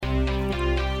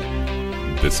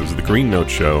This is The Green Note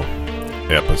Show,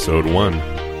 Episode 1.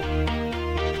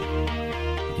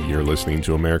 You're listening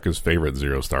to America's favorite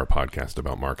zero-star podcast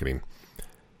about marketing.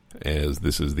 As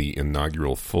this is the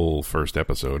inaugural full first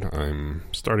episode, I'm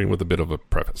starting with a bit of a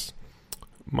preface.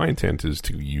 My intent is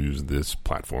to use this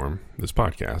platform, this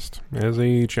podcast, as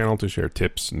a channel to share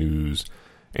tips, news,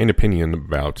 and opinion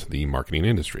about the marketing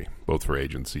industry, both for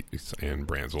agencies and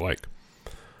brands alike.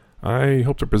 I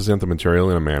hope to present the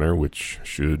material in a manner which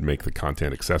should make the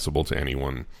content accessible to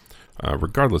anyone,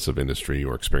 regardless of industry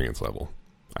or experience level.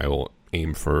 I will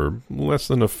aim for less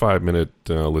than a 5-minute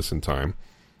listen time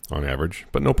on average,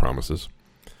 but no promises.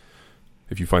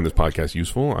 If you find this podcast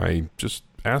useful, I just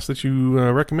ask that you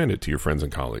recommend it to your friends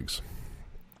and colleagues.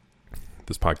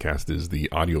 This podcast is the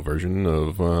audio version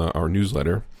of our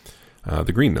newsletter,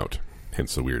 The Green Note,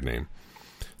 hence the weird name.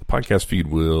 The podcast feed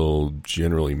will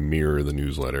generally mirror the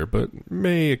newsletter, but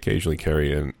may occasionally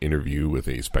carry an interview with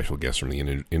a special guest from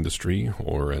the industry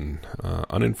or an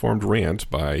uninformed rant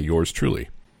by yours truly.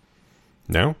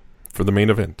 Now, for the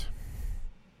main event.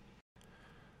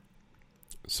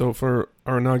 So for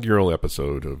our inaugural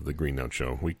episode of The Green Note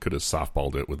Show, we could have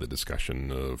softballed it with a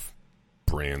discussion of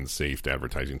brand-safe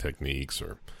advertising techniques,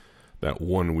 or that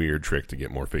one weird trick to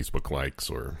get more Facebook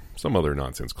likes, or some other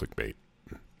nonsense clickbait.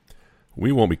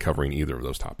 We won't be covering either of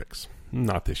those topics.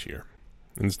 Not this year.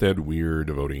 Instead, we're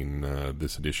devoting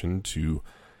this edition to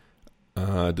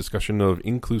a discussion of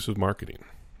inclusive marketing.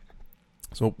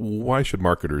 So why should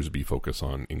marketers be focused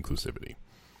on inclusivity?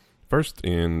 First,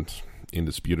 and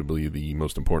indisputably the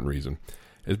most important reason,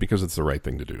 is because it's the right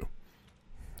thing to do.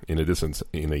 In a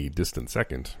distant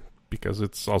second, because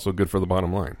it's also good for the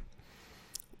bottom line.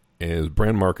 As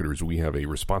brand marketers, we have a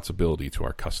responsibility to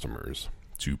our customers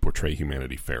to portray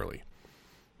humanity fairly.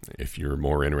 If you're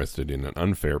more interested in an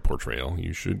unfair portrayal,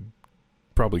 you should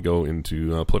probably go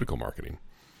into political marketing.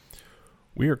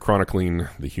 We are chronicling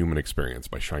the human experience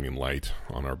by shining light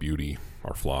on our beauty,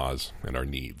 our flaws, and our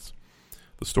needs.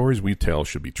 The stories we tell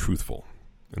should be truthful,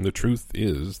 and the truth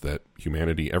is that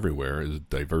humanity everywhere is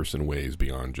diverse in ways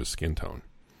beyond just skin tone.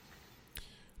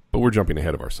 But we're jumping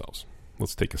ahead of ourselves.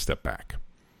 Let's take a step back.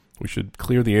 We should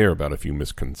clear the air about a few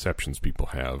misconceptions people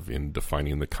have in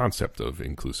defining the concept of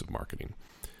inclusive marketing.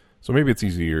 So maybe it's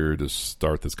easier to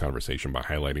start this conversation by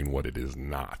highlighting what it is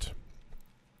not.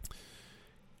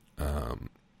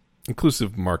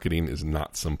 Inclusive marketing is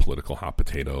not some political hot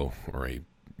potato or a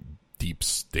deep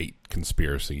state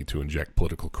conspiracy to inject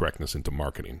political correctness into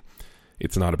marketing.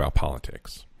 It's not about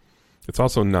politics. It's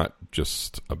also not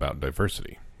just about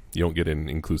diversity. You don't get an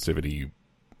inclusivity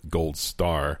gold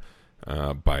star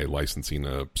by licensing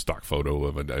a stock photo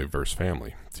of a diverse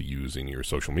family to use in your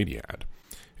social media ad.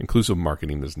 Inclusive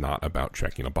marketing is not about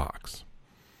checking a box.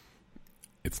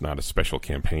 It's not a special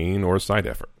campaign or a side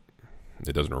effort.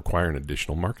 It doesn't require an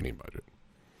additional marketing budget.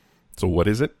 So what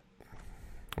is it?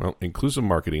 Well, inclusive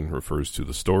marketing refers to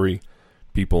the story,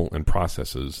 people, and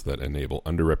processes that enable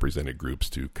underrepresented groups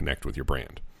to connect with your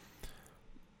brand.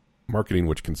 Marketing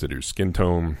which considers skin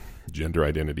tone, gender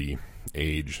identity,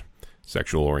 age,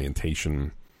 sexual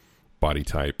orientation, body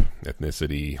type,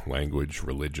 ethnicity, language,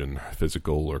 religion,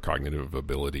 physical or cognitive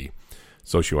ability,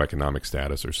 socioeconomic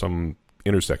status, or some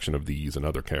intersection of these and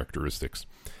other characteristics,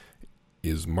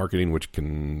 is marketing which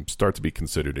can start to be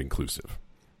considered inclusive.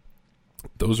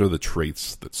 Those are the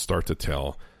traits that start to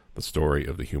tell the story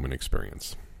of the human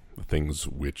experience, the things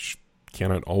which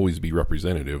cannot always be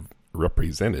represented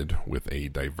with a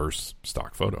diverse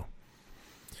stock photo.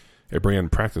 A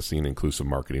brand practicing inclusive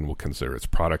marketing will consider its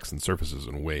products and services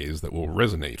in ways that will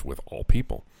resonate with all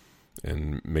people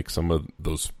and make some of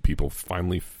those people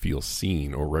finally feel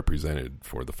seen or represented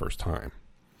for the first time.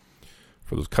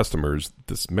 For those customers,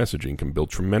 this messaging can build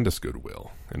tremendous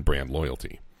goodwill and brand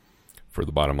loyalty. For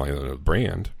the bottom line of the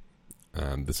brand,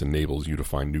 this enables you to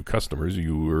find new customers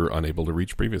you were unable to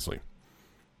reach previously.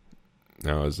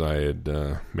 Now, as I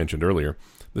had mentioned earlier,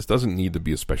 this doesn't need to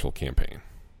be a special campaign.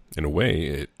 In a way,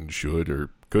 it should or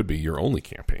could be your only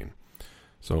campaign.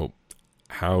 So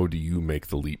how do you make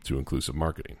the leap to inclusive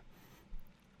marketing?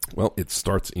 Well, it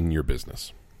starts in your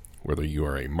business. Whether you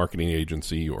are a marketing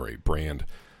agency or a brand,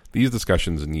 these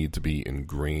discussions need to be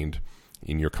ingrained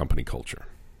in your company culture.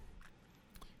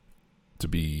 To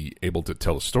be able to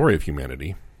tell a story of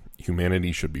humanity,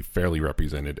 humanity should be fairly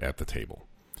represented at the table.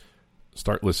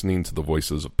 Start listening to the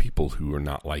voices of people who are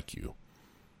not like you.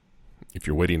 If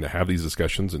you're waiting to have these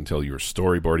discussions until you're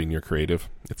storyboarding your creative,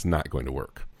 it's not going to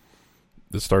work.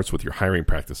 This starts with your hiring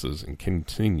practices and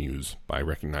continues by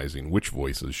recognizing which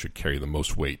voices should carry the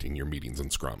most weight in your meetings and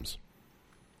scrums.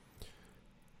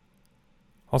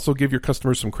 Also, give your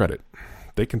customers some credit.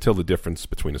 they can tell the difference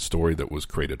between a story that was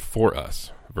created for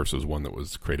us versus one that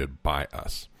was created by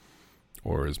us.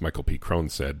 Or as Michael P. Crone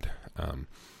said,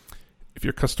 if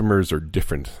your customers are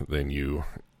different than you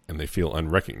and they feel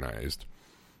unrecognized,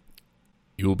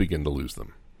 you will begin to lose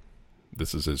them.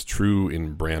 This is as true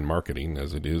in brand marketing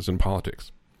as it is in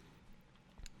politics.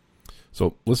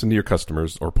 So listen to your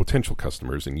customers or potential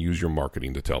customers and use your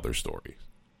marketing to tell their stories.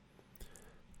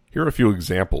 Here are a few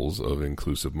examples of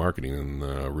inclusive marketing in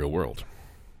the real world.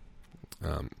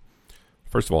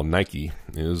 First of all, Nike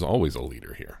is always a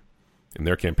leader here. In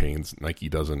their campaigns, Nike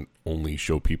doesn't only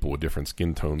show people with different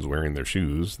skin tones wearing their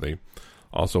shoes, they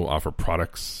also offer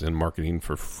products and marketing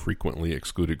for frequently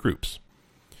excluded groups.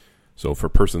 So for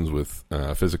persons with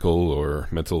physical or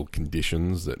mental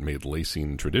conditions that made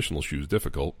lacing traditional shoes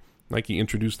difficult, Nike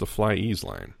introduced the Fly Ease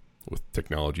line with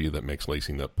technology that makes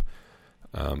lacing up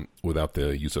without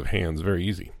the use of hands very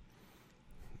easy.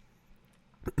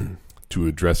 To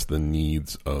address the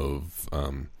needs of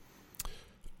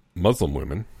Muslim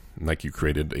women, Nike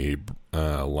created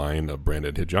a line of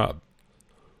branded hijab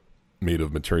made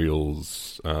of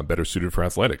materials better suited for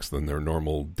athletics than their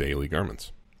normal daily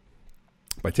garments.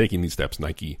 By taking these steps,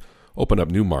 Nike opened up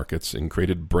new markets and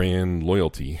created brand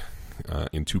loyalty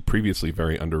into previously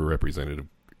very underrepresented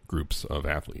groups of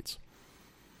athletes.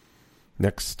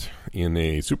 Next, in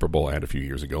a Super Bowl ad a few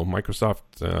years ago,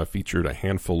 Microsoft featured a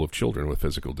handful of children with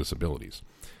physical disabilities.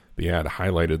 The ad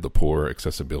highlighted the poor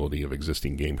accessibility of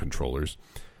existing game controllers,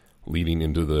 leading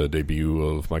into the debut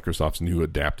of Microsoft's new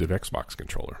adaptive Xbox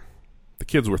controller. The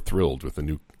kids were thrilled with the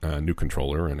new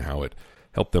controller and how it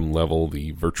helped them level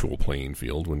the virtual playing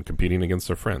field when competing against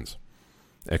their friends.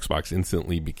 Xbox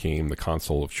instantly became the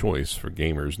console of choice for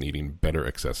gamers needing better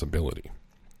accessibility.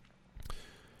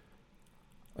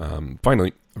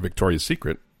 Finally, Victoria's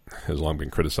Secret has long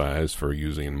been criticized for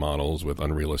using models with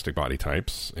unrealistic body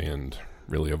types and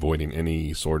really avoiding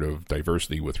any sort of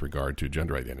diversity with regard to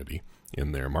gender identity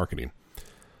in their marketing.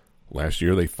 Last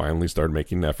year, they finally started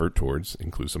making an effort towards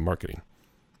inclusive marketing.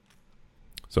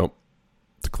 So,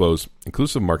 to close,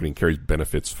 inclusive marketing carries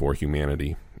benefits for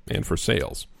humanity and for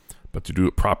sales, but to do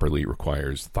it properly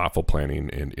requires thoughtful planning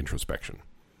and introspection.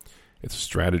 It's a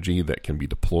strategy that can be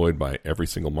deployed by every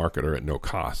single marketer at no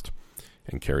cost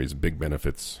and carries big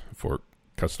benefits for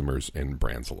customers and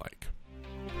brands alike.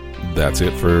 That's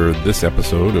it for this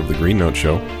episode of The Green Note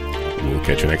Show. We'll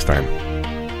catch you next time.